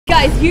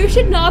Guys, you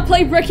should not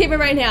play Brookhaven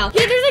right now.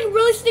 Yeah, there's like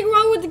really something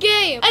wrong with the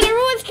game. And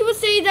everyone's keep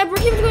saying that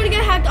Brookhaven's going to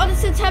get hacked on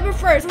September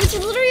 1st, which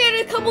is literally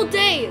in a couple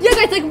days. Yeah,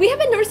 guys, like we have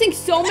been noticing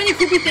so many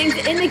creepy things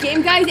in the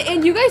game, guys,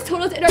 and you guys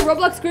told us in our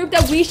Roblox group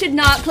that we should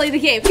not play the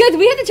game. Guys,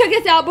 we have to check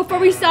this out before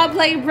we stop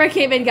playing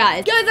Brookhaven,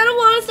 guys. Guys, I don't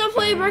want to stop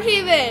playing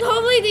Brookhaven.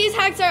 Hopefully these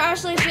hacks are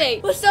actually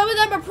fake, but some of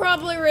them are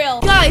probably real.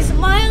 Guys,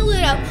 Maya and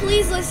Luna,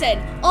 please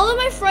listen. All of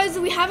my friends,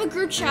 we have a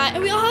group chat,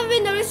 and we all have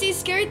been noticing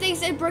scary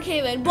things in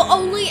Brookhaven, but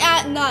only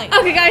at night.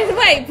 Okay, guys,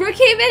 wait.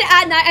 Brookhaven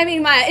at night. I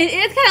mean, Maya, it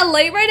is kind of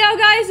late right now,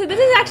 guys, so this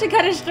is actually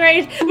kind of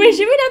strange. Wait,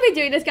 should we not be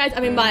doing this, guys?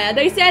 I mean, Maya,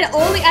 they said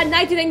only at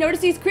night do they notice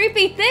these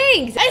creepy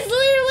things. It's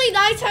literally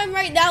nighttime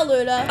right now,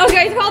 Luna.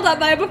 Okay, hold up,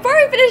 Maya. Before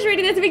we finish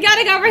reading this, we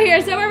gotta go over here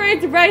somewhere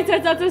it's bright so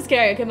it's not so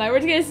scary. Okay, Maya, we're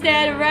just gonna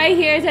stand right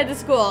here and head to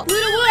school.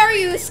 Luna, what are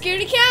you, a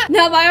scaredy cat?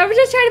 No, Maya, we're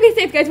just trying to be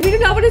safe, guys. We do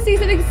not want to see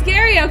something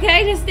scary,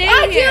 okay? Just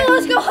stand here.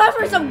 Let's go hunt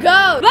for some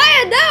ghosts.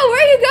 Maya, no, where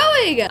are you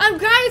going? I'm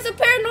grabbing some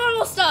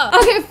paranormal stuff.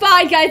 Okay,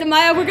 fine, guys.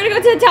 Maya, we're gonna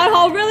go to the town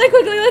hall really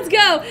quickly. Let's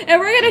go. And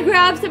we're gonna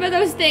grab some of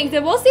those things,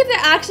 and we'll see if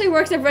that actually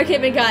works in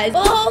Brookhaven, guys.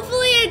 Well,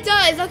 hopefully it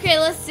does. Okay,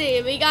 let's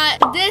see. We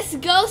got this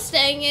ghost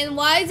thing, and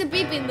why is it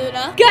beeping,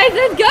 Luna? Guys,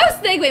 this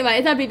ghost thing. Wait, Maya,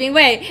 it's not beeping.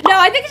 Wait. No,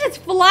 I think it's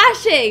just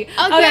flashing.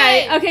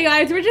 Okay,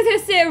 guys, we're just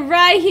gonna sit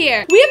right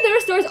here. We have never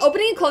stores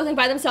opening and closing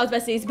by themselves,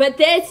 besties, but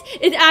this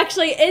is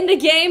actually in the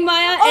game,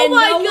 Maya, and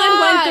no one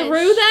went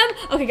through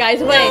them. Okay, guys,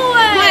 wait.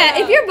 Maya,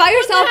 if you're by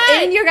yourself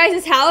in your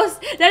guys' house,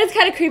 that is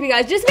kind of creepy,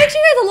 guys. Just make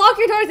sure you guys lock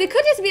your doors. It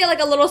could just be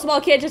like a little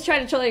small kid just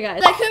trying to troll you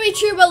guys. That could be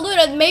true, but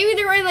Luna, maybe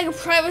they're in like a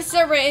private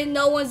server and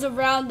no one's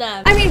around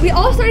them. I mean, we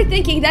all started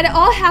thinking that it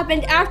all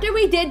happened after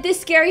we did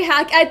this scary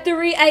hack at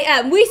 3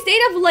 a.m. We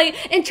stayed up late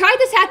and tried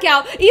this hack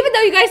out, even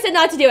though you guys said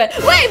not to do it.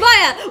 Wait,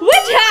 Maya,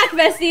 which hack,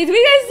 besties? We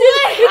guys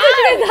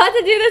said not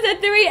to do this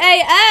at 3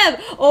 a.m.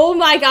 Oh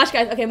my gosh,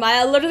 guys. Okay,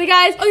 Maya, literally,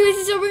 guys.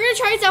 Okay, so we're gonna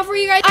try this out for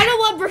you guys. I don't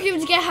want Brookhaven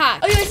to get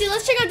hacked. Okay, see,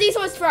 let's check out these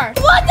ones first.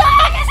 What the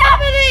heck is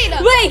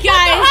happening? Wait,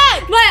 guys. What the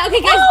heck? Maya,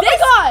 okay, guys,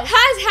 this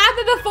has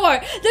happened before.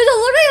 There's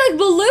literally like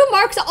blue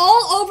marks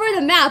all over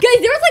the map. Guys,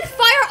 there was like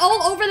fire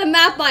all over the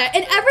map, Maya,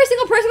 and every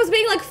single person was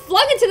being like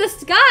flung into the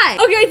sky.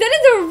 Okay, that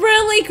is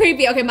really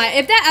creepy. Okay, Maya,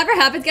 if that ever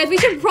happens, guys, we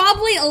should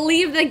probably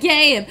leave the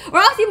game, or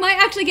else you might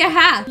actually get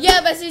hacked.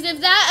 Yeah, besties, if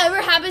that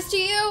ever happens to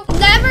you,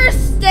 never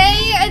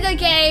stay in the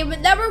game,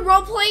 never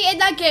roleplay in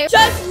that game,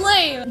 just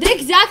leave. The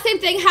exact same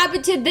thing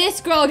happened to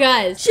this girl,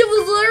 guys. She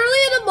was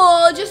literally in the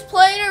mall just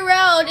playing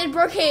around in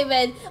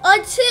Brookhaven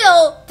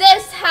until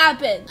this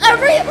happened.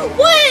 Wait,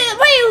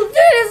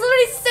 dude, it's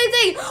literally the same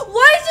thing.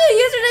 Why did the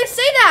username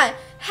say that?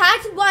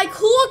 Hacked by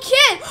Cool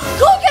Kid.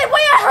 Cool Kid,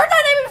 wait, I heard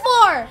that name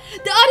before.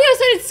 The audio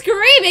started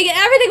screaming and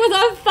everything was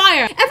on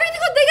fire. Every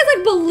single thing is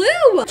like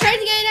blue. Trying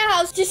to get in a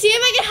house to see if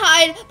I can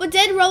hide, but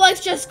then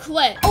Roblox just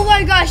quit. Oh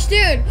my gosh,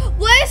 dude,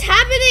 what is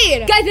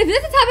happening? Guys, if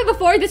this has happened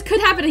before, this could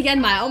happen again,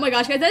 Maya. Oh my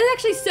gosh, guys, that is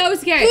actually so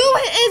scary. Who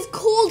is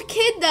Cool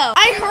Kid, though?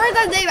 I heard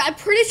that name. I'm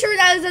pretty sure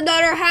that is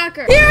another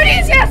hacker. Here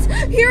it is, yes,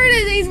 here it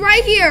is. He's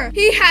right here.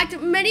 He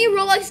hacked many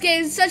Roblox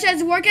games, such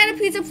as Work at a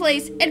Pizza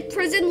Place and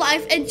Prison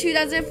Life in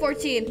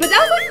 2014. But that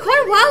was like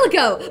quite a while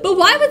ago. But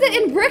why was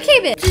it in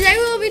Brookhaven? Today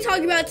we'll be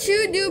talking about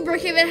 2 new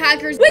Brookhaven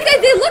hackers. Wait,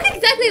 guys, they look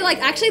exactly like,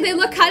 actually, they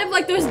look kind of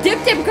like those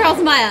Dip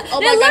girls, Maya. Oh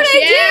my gosh,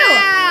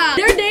 yeah.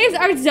 Their names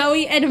are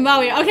Zoe and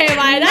Moe. Okay,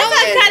 Maya, that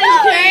sounds kind of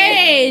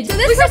strange. So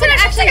this person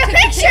actually took a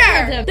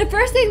picture. The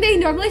first thing they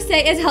normally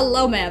say is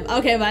hello, ma'am.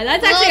 Okay, Maya,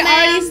 that's actually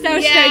already so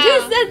strange.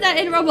 Who says that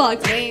in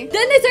Roblox? Then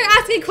they start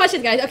asking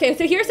questions, guys. Okay,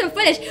 so here's some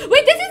footage.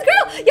 Wait, this is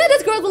girl. Yeah,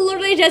 this girl's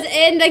literally just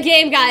in the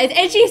game, guys,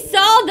 and she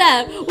saw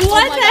them.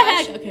 What the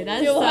heck? Okay,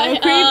 that's so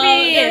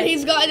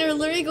creepy. They're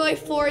literally going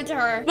forward to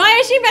her.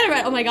 Maya, she better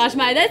run. Oh my gosh,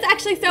 Maya, that's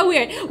actually so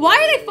weird. Why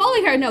are they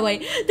following her? No,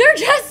 wait. They're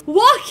just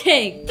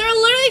walking. They're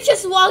literally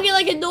just walking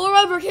like a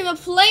normal Brookhaven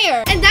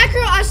player. And that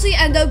girl actually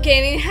ended up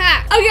getting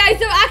hacked. Okay,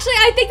 so actually,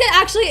 I think that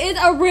actually is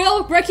a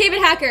real Brookhaven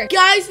hacker.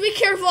 Guys, be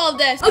careful of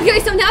this. Okay,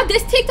 so now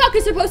this TikTok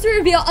is supposed to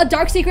reveal a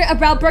dark secret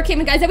about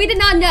Brookhaven, guys, that we did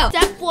not know.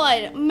 Step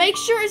 1, make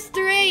sure it's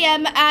 3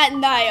 a.m. at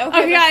night.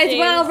 Okay, guys,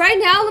 well, right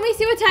now, let me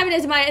see what time it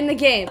is, Maya, in the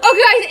game. Okay,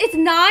 guys, it's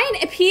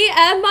 9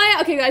 p.m.,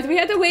 Maya. Okay, guys, we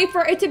have to wait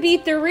for it to be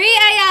 3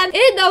 a.m.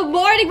 in the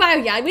morning, Maya.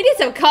 Yeah, we need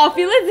some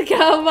coffee. Let's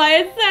go,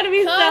 Maya. It's gonna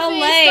be so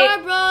late.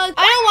 Starbucks.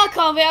 I don't want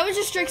coffee. I would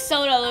just drink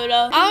soda,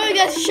 Luna. I want to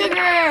get sugar.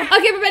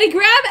 Okay, everybody,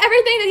 grab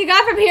everything that you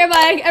got from here,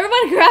 Maya.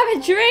 Everyone grab a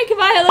drink,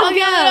 Maya. Let's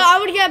go. I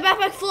want to get a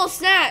backpack full of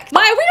snacks.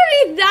 Maya, we don't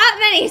need that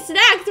many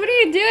snacks. What are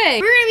you doing?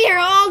 We're gonna be here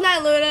all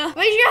night, Luna.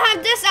 Make sure you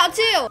have this out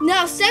too.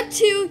 Now, step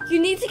 2, you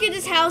need to get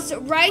this house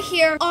right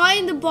here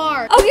on the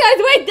bar. Oh, guys,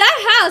 wait, that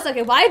house.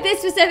 Okay, why this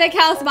specific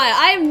house, Maya?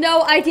 I have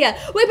no idea.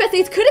 Wait,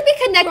 besties, could it be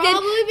connected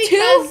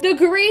to the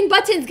green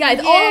buttons, guys?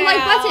 Yeah. All of my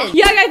buttons.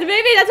 Yeah, guys,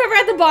 maybe that's why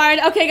we're at the barn.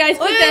 Okay, guys,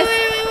 click this.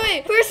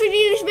 Wait. First, we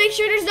need to make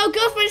sure there's no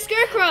ghost by the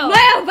scarecrow.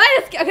 Maya,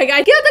 okay,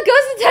 guys, get the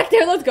ghost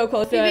detector. Let's go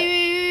closer.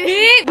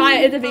 Beep.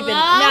 Maya, it's a beeping.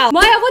 Now,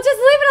 Maya, we'll just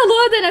leave it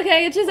alone then,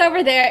 okay? It's just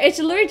over there. It's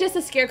literally just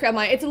a scarecrow,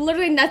 Maya. It's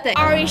literally nothing.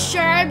 Are we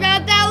sure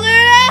about that,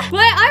 Luna?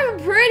 Maya, I'm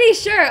pretty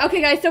sure.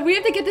 Okay, guys, so we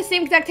have to get the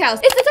same exact house.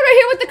 It's this one right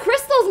here with the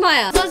crystals,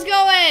 Maya. Let's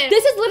go in.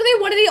 this is literally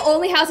one of the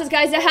only houses,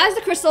 guys, that has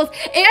the crystals,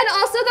 and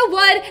also the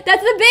one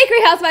that's the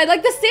bakery house, Maya,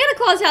 like the Santa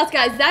Claus house,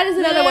 guys. That is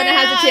another one that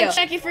has it too.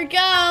 Checking for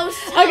ghosts.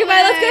 Okay,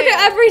 Maya, let's go through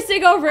every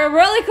single room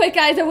really quick,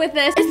 guys, and with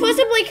this. It's supposed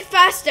to blink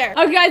faster.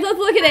 Okay, guys, let's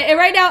look at it. And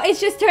right now, it's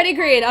just turning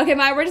green. Okay,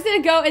 Maya, we're just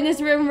gonna go in this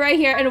room right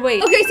here and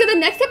wait. Okay, so the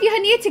next step, you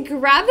need to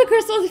grab the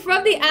crystals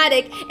from the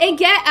attic and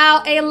get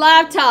out a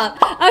laptop.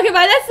 Okay,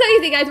 Maya, that's so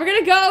easy, guys. We're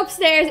gonna go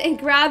upstairs and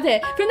grab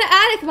it from the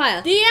attic,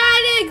 Maya. The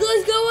attic,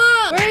 let's go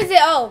up. Where is it?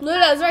 Oh,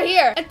 Luna, it's right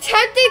here.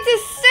 Attempting to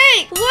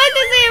sink. What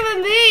does it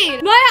even mean?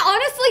 Maya,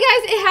 honestly,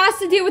 guys, it has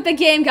to do with the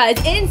game, guys.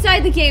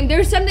 Inside the game,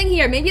 there's something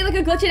here. Maybe like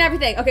a glitch and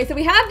everything. Okay, so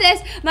we have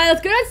this. Maya,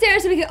 let's go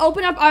downstairs so we can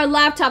open up our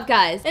laptop,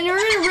 guys. And we're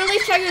gonna really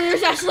check if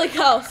there's actually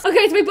ghosts.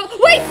 Okay, so we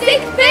wait,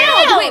 sync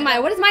failed. Wait,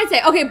 Maya, what does mine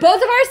say? Okay,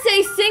 both of ours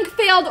say sync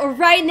failed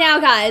right now,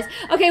 guys.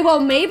 Okay, well,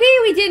 maybe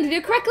we didn't do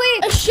it correctly.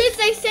 It should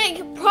say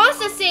sync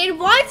processing.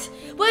 What?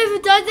 But if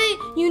it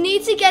doesn't, you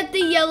need to get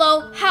the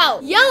yellow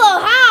house. Yellow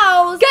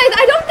house? Guys,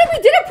 I don't think we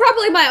did it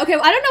properly, Maya. Okay,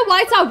 well, I don't know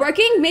why it's not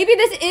working. Maybe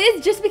this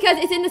is just because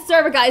it's in the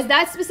server, guys.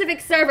 That specific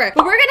server.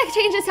 But we're gonna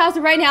change this house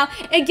right now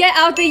and get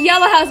out the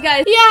yellow house,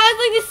 guys. Yeah, it's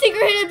like the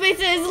secret hidden base.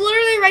 It's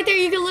literally right there.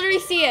 You can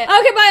literally see it.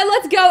 Okay, Maya,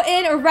 let's go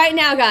in right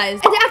now,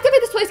 guys. And to activate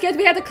this place, guys,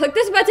 we have to click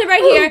this button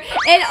right here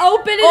and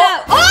open it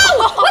up. Oh,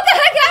 what the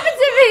heck happened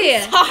to me?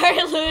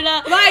 Sorry,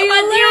 Luna. Maya,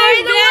 you're literally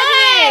in the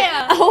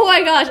way. Oh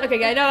my gosh. Okay,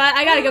 guys, no,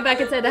 I gotta go back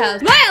inside the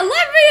house. Maya,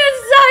 let me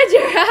inside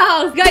your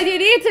house. Guys, you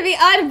need to be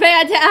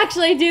unbanned to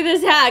actually do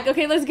this hack.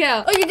 Okay, let's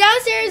go. Okay,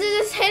 downstairs is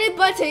this hidden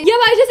button. Yeah,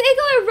 Maya, just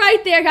angle it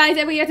right there, guys,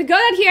 and we have to go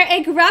down here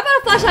and grab out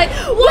a flashlight.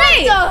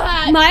 Wait, the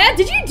heck? Maya,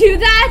 did you do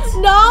that?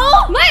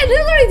 No. Maya,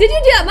 literally, did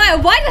you do that? Maya,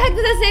 why the heck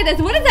does that say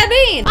this? What does that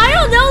mean? I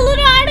don't know,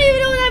 Luna. I don't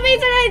even know what that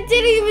means, and I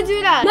didn't even do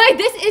that. Maya,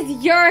 this is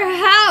your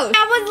house.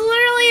 I was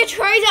literally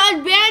trying to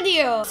unban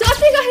you. So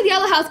after we got to the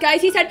yellow house,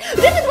 guys, he said,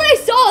 this is when I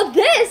saw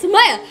this.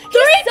 Maya,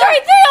 three.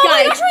 Oh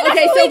my gosh, wait,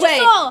 okay, so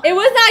wait. It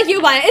was not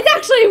you, Maya. It's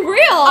actually real.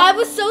 I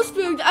was so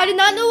spooked. I did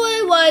not know what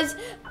it was.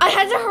 I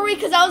had to hurry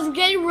because I was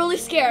getting really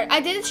scared.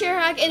 I did a chair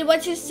hack and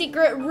went to a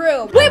secret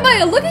room. Wait,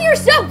 Maya, look at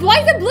yourself. Why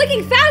is it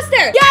blinking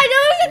faster? Yeah, I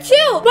noticed it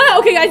too. Maya,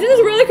 okay, guys, this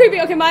is really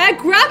creepy. Okay, Maya,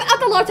 grab out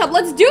the laptop.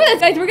 Let's do this,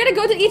 guys. We're going to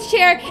go to each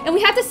chair and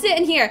we have to sit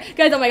in here.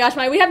 Guys, oh my gosh,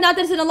 Maya, we have not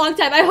done this in a long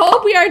time. I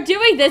hope we are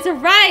doing this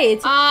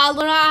right.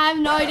 Luna, I have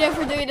no idea if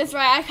we're doing this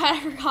right. I kind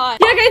of forgot.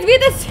 Yeah, guys, we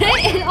have to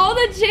sit in all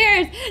the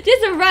chairs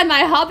just to run.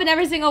 Maya, hop in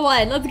every single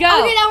one. Let's go.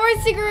 Okay, now we're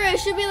in secret room. It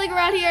should be like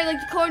around here,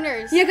 like the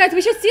corners. Yeah, guys,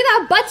 we should see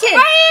that button.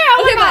 Right here.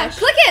 Oh okay, my gosh. Maya,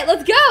 click it.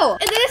 Let's go.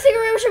 And then the secret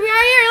room should be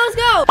right here. Let's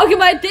go. Okay,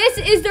 Maya, this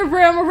is the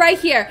room right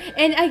here.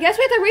 And I guess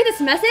we have to read this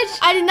message.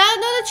 I did not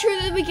know the truth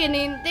at the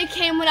beginning. They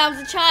came when I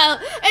was a child.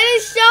 And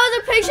it shows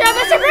a picture of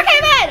Mr.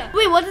 Brookhaven.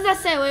 Wait, what does that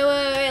say? Wait,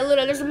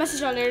 Luna, there's a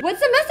message on there.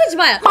 What's the message,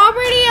 Maya?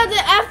 Property of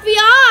the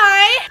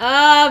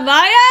FBI.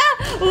 Maya?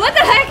 What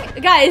the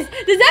heck? Guys,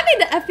 does that mean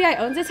the FBI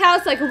owns this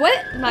house? Like, what?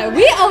 Maya,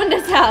 we own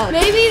this house.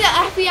 Maybe the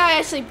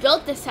FBI actually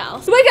built this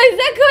house. Wait, guys,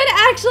 that could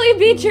actually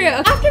be true.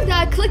 After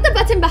that, click the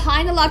button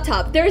behind the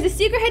laptop. There is a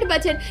secret hidden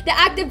button that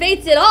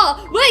activates it all.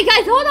 Wait,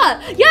 guys, hold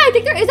on. Yeah, I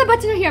think there is a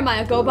button here,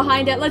 Maya. Go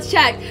behind it. Let's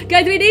check.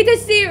 Guys, we need to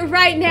see it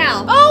right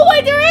now. Oh,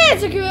 wait, there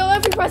is. Okay, well,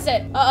 if we press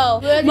it.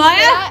 Uh-oh.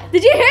 Maya,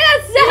 did you hear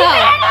that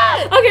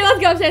sound? Yeah. Okay, let's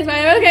go upstairs,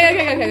 Maya.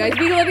 Okay, guys.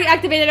 We will be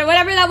activated or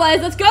whatever that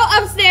was. Let's go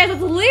upstairs.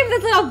 Let's leave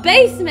this little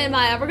basement,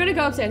 Maya. We're gonna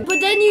go upstairs. But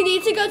then you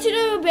need to go to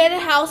the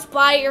abandoned house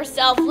by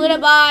yourself. Luna,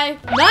 bye.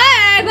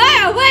 Bye,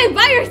 Maya. Wait,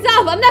 by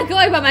yourself. I'm not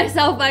going by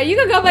myself, Maya. You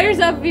can go by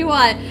yourself if you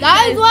want.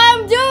 That is what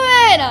I'm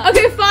doing.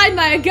 Okay, fine,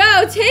 Maya. Go.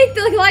 Take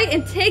the light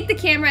and take the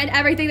camera and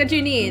everything that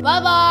you need.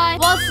 Bye-bye.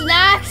 Well,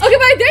 snacks. Okay,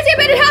 Maya, there's the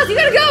abandoned house. You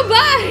gotta go.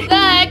 Bye. The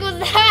heck was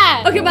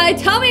that? Okay, Maya,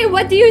 tell me,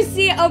 what do you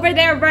see over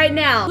there right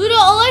now? Luna,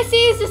 all I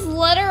see is this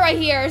letter right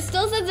here. It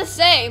still says the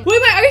same.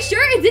 Wait, Maya, are you sure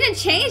it didn't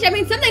change? I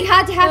mean, something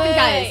had to happen,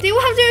 guys. They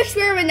will have to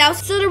experiment now,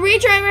 so the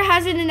redriver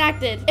hasn't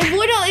enacted.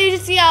 Avoid all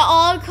agency at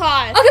all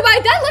costs. Okay,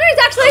 Maya, that letter is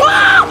actually...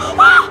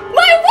 Maya,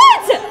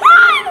 what?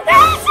 Run!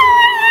 There's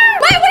someone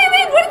there! Maya, what do you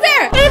mean? What is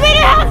there? In the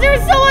abandoned house,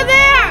 there's someone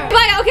there!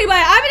 Maya, okay,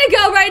 Maya, I'm gonna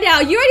go right now.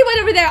 You already went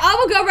over there. I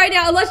will go right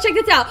now and let's check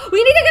this out. We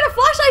need to get our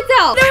flashlights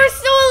out. There's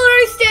someone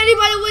literally standing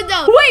by the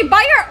window.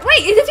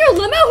 Wait, is this your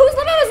limo? Whose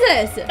limo is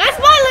this? That's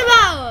my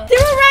limo. They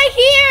were right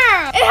here.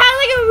 It had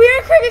like a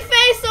weird creepy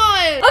face on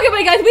it. Okay,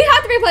 wait, guys, we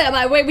have to replay that,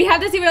 Maya. Wait, we have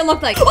to see what it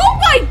looked like. Oh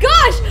my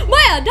gosh,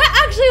 Maya, that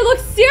actually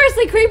looks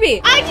seriously creepy.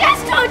 I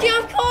just told you,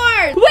 of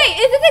course. Wait,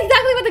 is this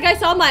exactly what the guy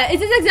saw, Maya? Is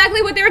this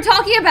exactly what they were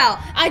talking about?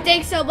 I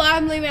think so, but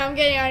I'm leaving. I'm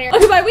getting out of here.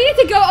 Okay, Maya, we need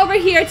to go over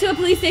here to the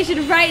police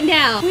station right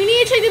now. We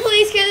need to check the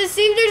police cams and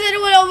see if there's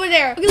anyone over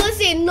there. Okay, let's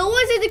see. No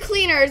one's at the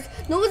cleaners.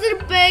 No one's at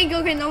the bank.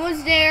 Okay, no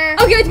one's there.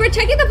 Okay, guys, we're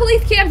checking the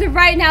police cams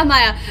right now,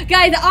 Maya.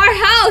 Guys, our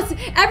house,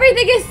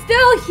 everything is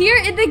still here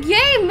in the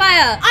game,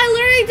 Maya. I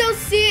literally don't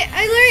see it.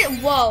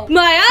 Whoa.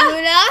 Maya?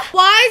 Luna?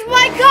 Why is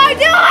my car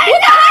doing What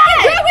the heck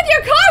is wrong with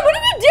your car? What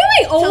are you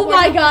doing? Oh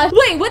my gosh.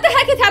 Wait, what the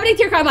heck is happening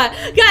to your car, Maya?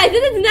 Guys,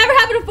 this has never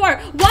happened before.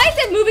 Why is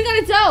it moving on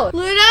its own?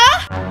 Luna?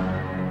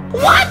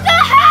 What the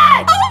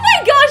heck? Oh my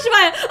gosh, gosh,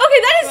 Maya. Okay,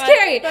 that is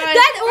scary.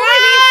 That only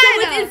means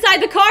someone's inside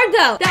the car,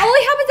 though. That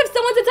only happens if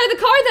someone's inside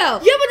the car, though.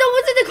 Yeah, but no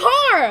one's in the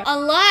car.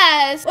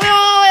 Unless... Wait.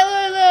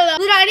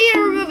 I need to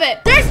remove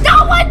it. There's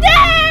no one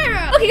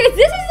there! Okay, guys,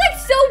 this is like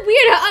so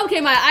weird.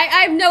 Okay, Maya,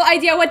 I have no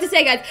idea what to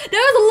say, guys. There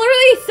was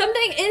literally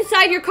something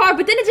inside your car,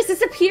 but then it just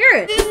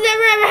disappeared. This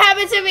never ever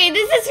happened to me.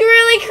 This is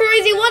really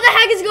crazy. What the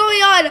heck is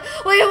going on?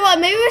 Wait, hold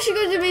on. Maybe we should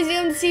go to the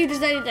museum to see if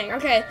there's anything.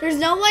 Okay, there's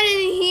no one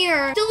in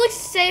here. Still looks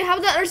the same. How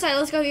about the other side?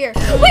 Let's go here.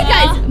 Wait,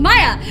 guys,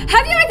 Maya,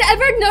 have you guys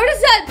ever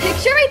noticed that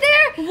picture right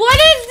there? What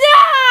is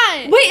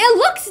that? Wait, it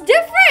looks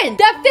different.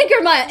 That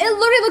figure, Maya, it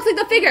literally looks like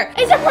the figure.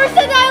 It's a person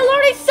that I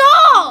already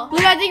saw.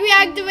 Look, I think we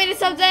activated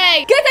something.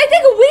 Guys, I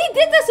think we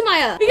did this,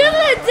 Maya. Because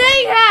of the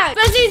dang hack.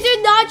 Besties, do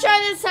not try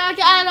this hack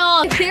at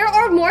all. There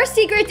are more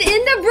secrets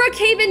in the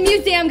Brookhaven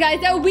Museum,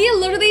 guys, that we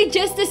literally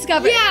just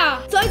discovered.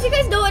 Yeah. So as you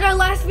guys know, in our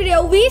last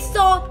video, we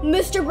saw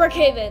Mr.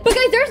 Brookhaven. But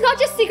guys, there's not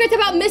just secrets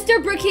about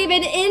Mr.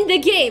 Brookhaven in the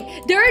game.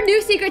 There are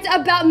new secrets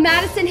about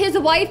Madison, his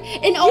wife,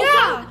 and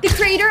also the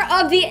creator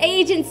of the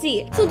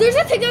agency. So there's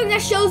a TikTok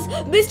that shows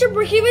Mr.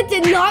 Brookhaven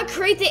did not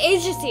create the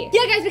agency.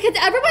 Yeah, guys, because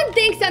everyone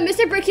thinks that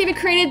Mr. Brookhaven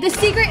created the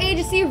secret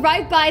agency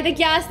right by the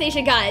gas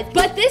station, guys.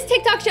 But this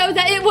TikTok shows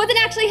that it wasn't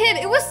actually him.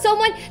 It was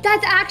someone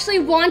that's actually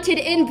wanted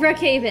in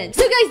Brookhaven.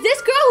 So guys,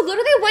 this girl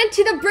literally went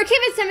to the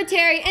Brookhaven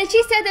cemetery and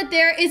she said that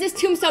there is this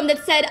tombstone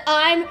that said,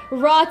 "I'm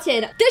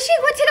rotten." Then she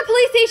went to the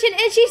police station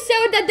and she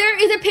showed that there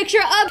is a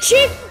picture of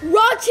Chief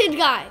Rotten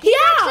guy. He's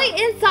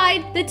actually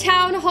inside the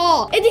town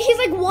hall. And he's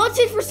like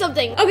wanted for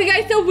something. Okay,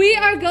 guys, so we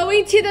are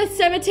going to the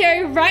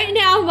cemetery right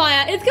now,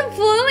 Maya. It's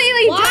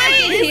completely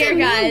dark in here,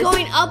 guys.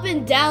 Going up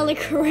and down like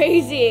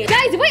crazy.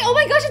 Guys, wait, oh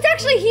my gosh, it's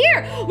actually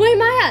here. Wait,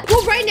 Maya,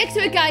 well, right next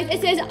to it, guys,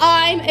 it says,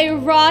 "I'm a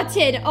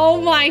rotten."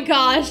 Oh my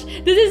gosh,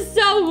 this is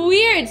so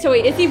weird. So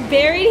wait, is he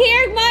buried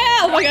here, Maya?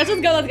 Oh my gosh,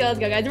 let's go, guys.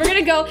 We're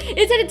gonna go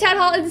inside the town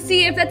hall and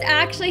see if that's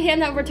actually him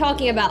that we're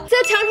talking about. So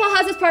the town hall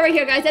has this part right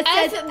here, guys, that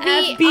says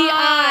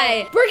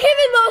FBI.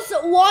 Brookhaven Most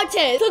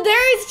Wanted. So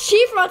there is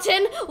Chief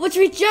Rotten, which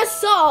we just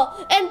saw,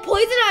 and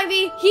Poison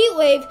Ivy,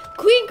 Heatwave,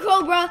 Queen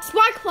Cobra,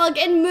 Sparkplug,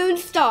 and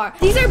Moonstar.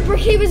 These are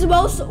Brookhaven's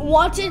most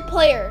wanted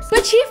players.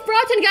 But Chief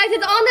Rotten, guys,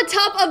 is on the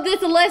top of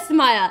this list,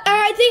 Maya. And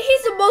I think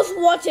he's the most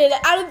wanted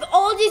out of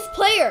all these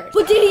players.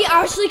 But did he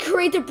actually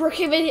create the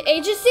Brookhaven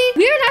agency?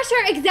 We're not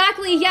sure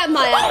exactly yet,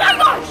 Maya. Oh my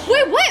gosh!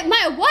 Wait, what?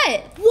 Maya,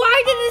 what?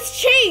 Why did this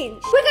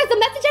change? Wait, guys, the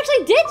message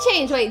actually did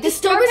change. Wait,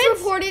 disturbance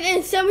reported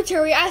in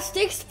cemetery at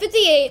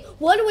 6:58.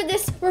 One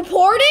witness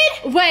reported?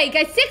 Wait,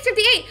 guys,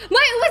 6:58.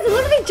 Maya, it was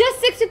literally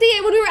just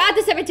 6:58 when we were at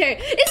the cemetery.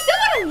 Is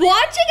someone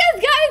watching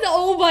us, guys?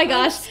 Oh my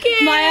gosh.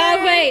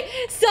 Maya, wait.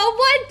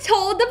 Someone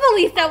told the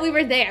police that we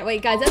were there.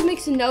 Wait, guys, that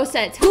makes no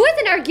sense. Who is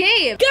in our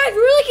game? Guys,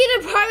 we're looking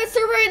at a private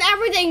server and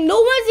everything. No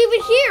one's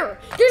even here.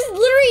 There's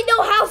literally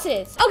no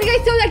houses. Okay,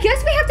 guys, so I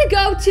guess we have to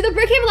go to the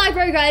Brookhaven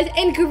library, guys,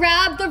 and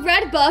grab the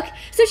red book.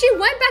 So she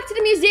went back to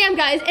the museum,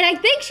 guys, and I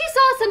think she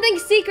saw something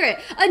secret.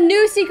 A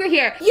new secret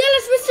here. Yeah,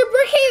 that's Mr.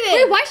 Brookhaven.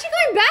 Wait, why is she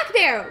going back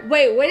there?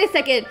 Wait a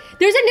second.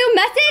 There's a new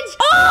message?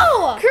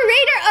 Oh!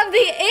 Creator of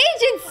the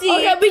agency.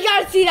 Okay, we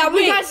gotta see that.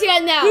 We gotta see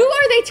that now. Who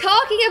are they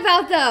talking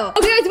about, though?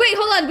 Okay, guys, wait,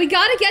 hold on. We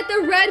gotta get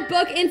the red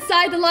book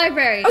inside the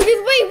library. Okay,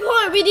 wait,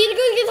 hold on. We need to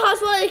go to the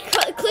hospital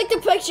and click the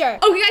picture.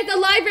 Okay, guys, the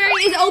library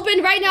is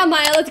open right now,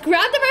 Maya. Let's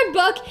grab the red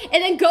book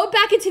and then go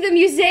back into the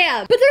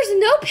museum. But there's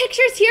no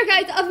pictures here,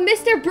 guys, of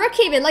Mr.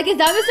 Brookhaven. Like, is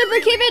that Mr.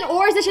 Brookhaven,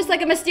 or is this just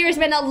like a mysterious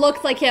man that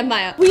looks like him,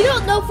 Maya? We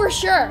don't know for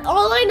sure.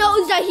 All I know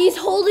is that he's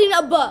holding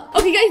a book.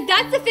 Okay, guys,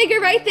 that's the figure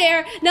right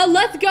there. Now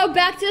let's go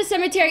back to the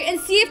cemetery and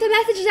see if the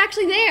message is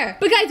actually there.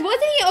 But guys,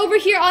 wasn't he over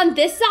here on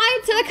this side?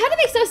 So that kind of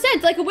makes no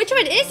sense. Like, which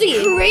one is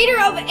he? Creator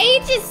of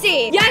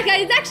agency. Yeah,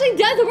 guys, it actually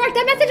does work.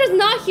 That message was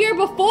not here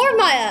before,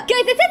 Maya.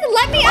 Guys, it says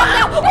let me out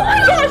now. Oh my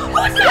gosh!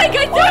 Who's that? Wait,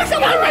 guys, there's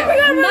someone in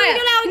there. Maya,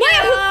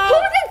 who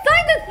was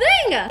inside the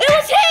thing? It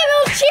was him. It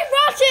was Chief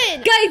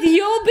Rotten. Guys,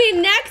 you'll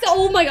be next.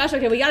 Oh my gosh.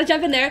 Okay, we gotta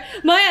jump in there.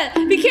 Maya,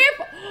 be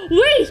careful.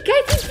 Wait,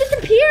 guys, he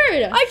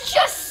disappeared. I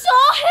just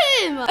saw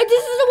him.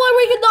 This is the one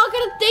where you can knock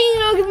on a thing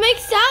and it'll make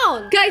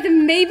sound. Guys,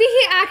 maybe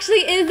he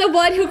actually is the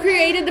one who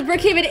created the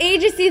Brookhaven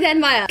agency then,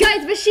 Maya.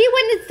 Guys, but she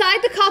went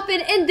inside the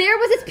coffin and there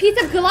was this piece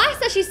of glass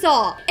that she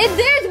saw. And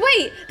there's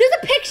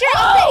a picture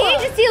of the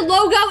agency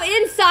logo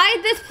inside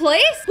this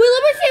place. Wait,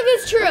 let me see if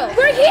it's true.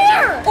 We're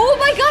here. Oh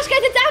my gosh,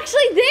 guys, it's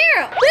actually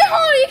there. Wait,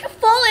 hold on, you can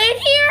fall in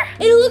here?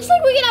 And it looks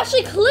like we can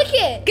actually click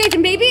it. Guys,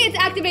 maybe it's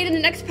activated in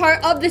the next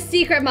part of the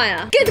secret,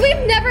 Maya. Guys,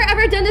 we've never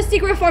ever done this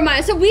secret before,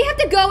 Maya. So we have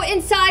to go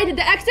inside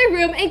the extra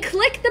room and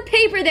click the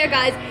paper there,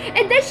 guys.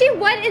 And then she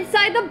went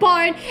inside the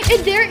barn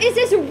and there is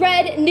this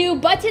red new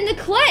button to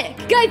click.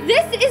 Guys,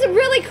 this is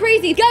really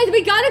crazy. Guys,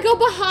 we gotta go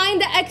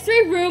behind the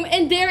x-ray room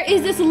and there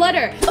is this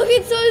letter.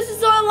 Okay, so this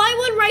is on line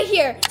one right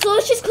here. So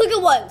let's just click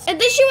it once. And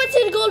then she went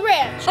to the Gold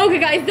Ranch. Okay,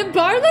 guys, the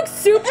barn looks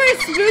super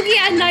spooky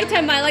at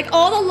nighttime, Maya. Like,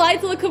 all the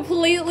lights look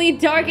completely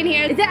dark in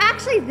here. Is it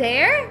actually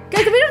there?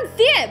 Guys, we don't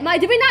see it. Maya,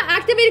 did we not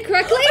activate it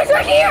correctly? It's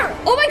right here.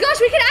 Oh my gosh,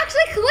 we can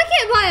actually click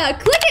it, Maya.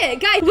 Click it.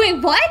 Guys,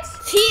 wait, what?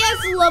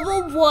 TS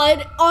level 1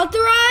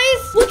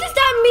 authorized? What does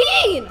that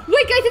mean?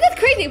 Wait, guys, this is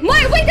crazy.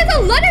 Maya, wait, there's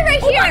a letter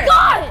right here. Oh my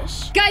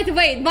gosh. Guys,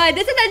 wait, Maya,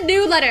 this is a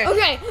new letter.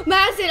 Okay,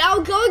 Madison,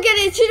 I'll go and get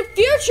into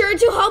the future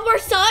to help our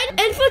son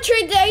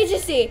infiltrate the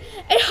agency.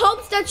 It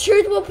hopes that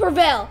truth will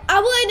prevail.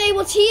 I will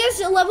enable TS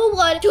level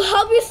 1 to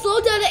help you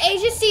slow down the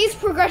agency's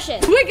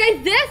progression. Wait,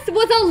 guys, this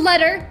was a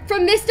letter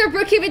from Mr.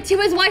 Brookhaven to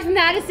his wife,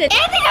 Madison. And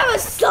they have a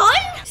son?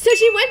 So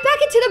she went back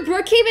into the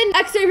Brookhaven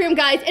X-ray room,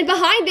 guys, and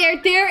behind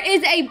there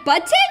is a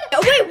button.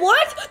 Wait,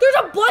 what? There's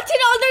a button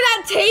under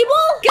that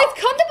table? Guys,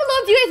 comment below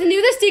if you guys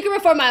knew the secret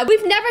before, Maya.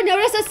 We've never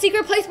noticed a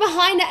secret place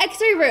behind the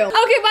X-ray room.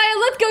 Okay, Maya,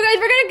 let's go, guys.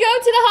 We're gonna go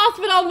to the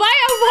hospital.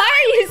 Maya, why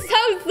are you so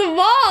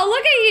small?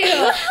 Look at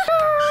you.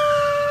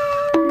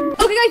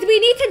 Okay, guys, we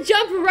need to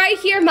jump right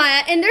here,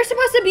 Maya, and there's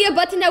supposed to be a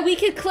button that we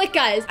can click,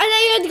 guys. And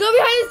then you have to go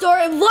behind this door.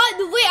 What?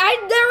 Wait, I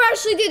never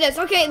actually did this.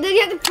 Okay, then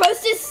you have to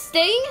press this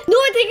thing. No,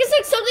 I think it's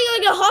like something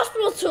like a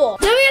hospital tool.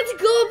 Then we have to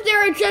go up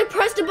there and just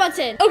press the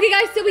button. Okay,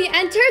 guys, so we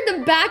entered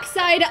the back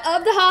side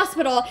of the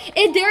hospital,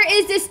 and there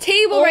is this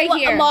table right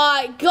here. Oh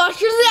my gosh,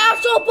 there's an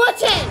actual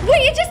button.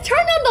 Wait, it just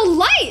turned on the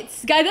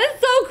lights. Guys, that's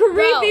so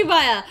creepy,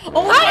 Maya.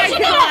 Oh my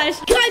gosh.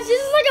 Guys,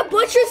 this is like a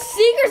bunch of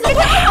secrets.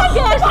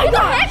 Oh my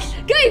gosh.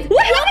 Guys,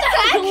 what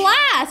happened to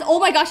glass? Oh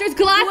my gosh, there's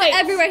glass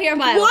everywhere here,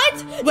 Maya. What?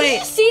 Wait. Did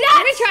you see that?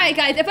 Let me try it,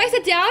 guys. If I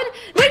sit down,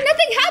 wait,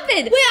 nothing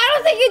happened. Wait, I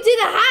don't think you did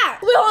the hack.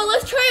 Wait, hold on,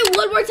 let's try it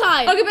one more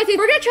time. Okay, Bessie,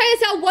 we're gonna try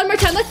this out one more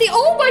time. Let's see.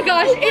 Oh my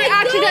gosh, it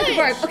actually doesn't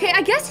work. Okay,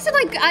 I guess these are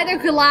like either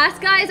glass,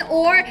 guys,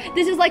 or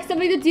this is like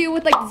something to do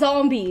with like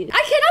zombies.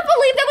 I cannot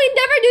believe that we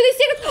never knew these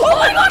secrets. Oh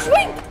my gosh,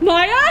 wait.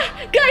 Maya?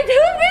 Guys, who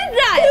is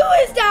that? Who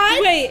is that?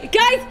 Wait,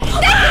 guys,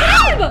 that's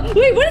him!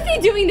 Wait, what is he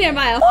doing there,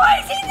 Maya?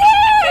 Why is he there?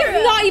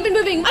 He's not even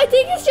moving. I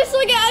think it's just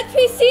like an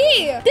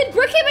NPC. Did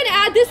Brookhaven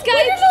add this guy?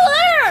 Wait, there's a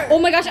letter. Oh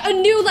my gosh, a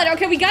new letter.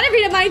 Okay, we gotta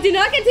read it, Maya. Do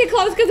not get too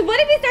close, because what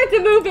if he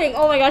starts moving?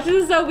 Oh my gosh,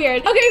 this is so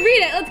weird. Okay,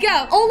 read it. Let's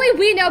go. Only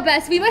we know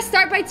best. We must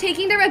start by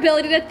taking their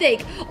ability to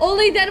think.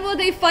 Only then will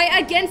they fight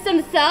against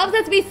themselves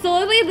as we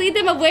slowly lead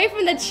them away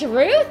from the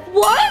truth.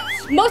 What?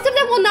 Most of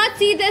them will not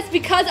see this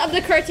because of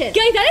the curtain.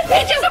 Guys, that is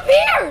he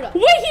disappeared.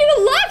 Wait,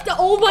 he left.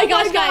 Oh my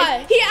gosh,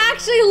 guys. He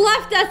actually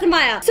left us,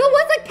 Maya. So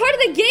what's like part of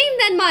the game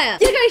then, Maya?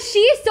 Yeah, guys,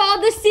 she saw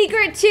the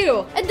secret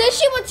too. And then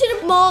she went to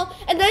the mall,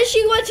 and then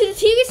she went to the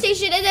TV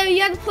station, and then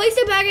you had to place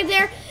it back in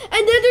there.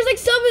 And then there's like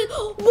some...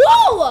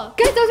 Whoa!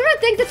 Guys, those are the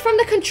things that's from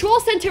the control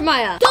center,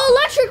 Maya. The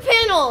electric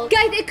panels.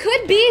 Guys, it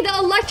could be the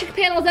electric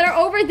panels that are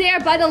over there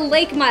by the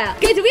lake, Maya.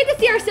 Guys, we have to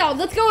see ourselves.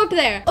 Let's go up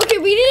there. Okay,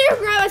 we need to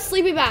grab a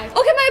sleeping bag.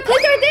 Okay, Maya,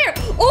 place it right there.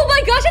 Oh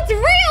my gosh, it's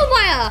real,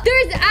 Maya.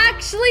 There's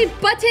actually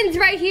buttons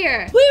right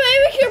here. Wait, maybe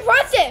we can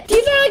press it.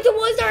 These are like the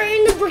ones that are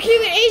in the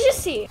Brookhaven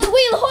agency.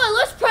 Wait, hold on,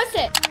 let's press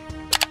it.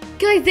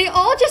 Guys, they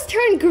all just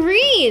turned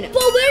green.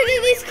 But where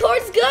did these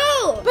cards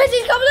go?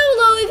 Message comment down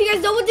below if you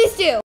guys know what these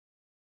do.